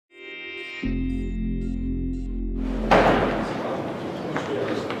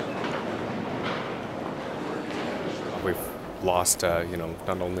We've lost,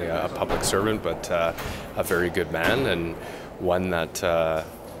 not only a public servant, but a very good man, and one that,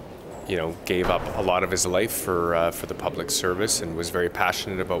 gave up a lot of his life for the public service and was very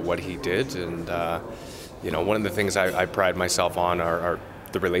passionate about what he did. And, one of the things I pride myself on are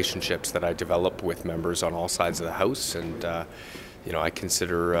the relationships that I develop with members on all sides of the House. And, I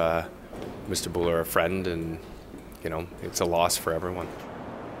consider Mr. Bhullar a friend, and, it's a loss for everyone.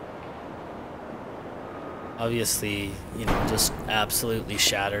 Obviously, just absolutely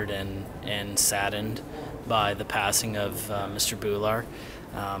shattered and saddened by the passing of Mr. Bhullar.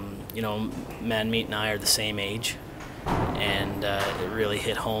 Manmeet and I are the same age, and it really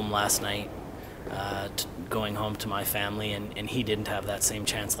hit home last night, going home to my family, and he didn't have that same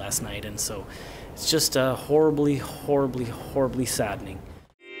chance last night, and so it's just horribly, horribly, horribly saddening.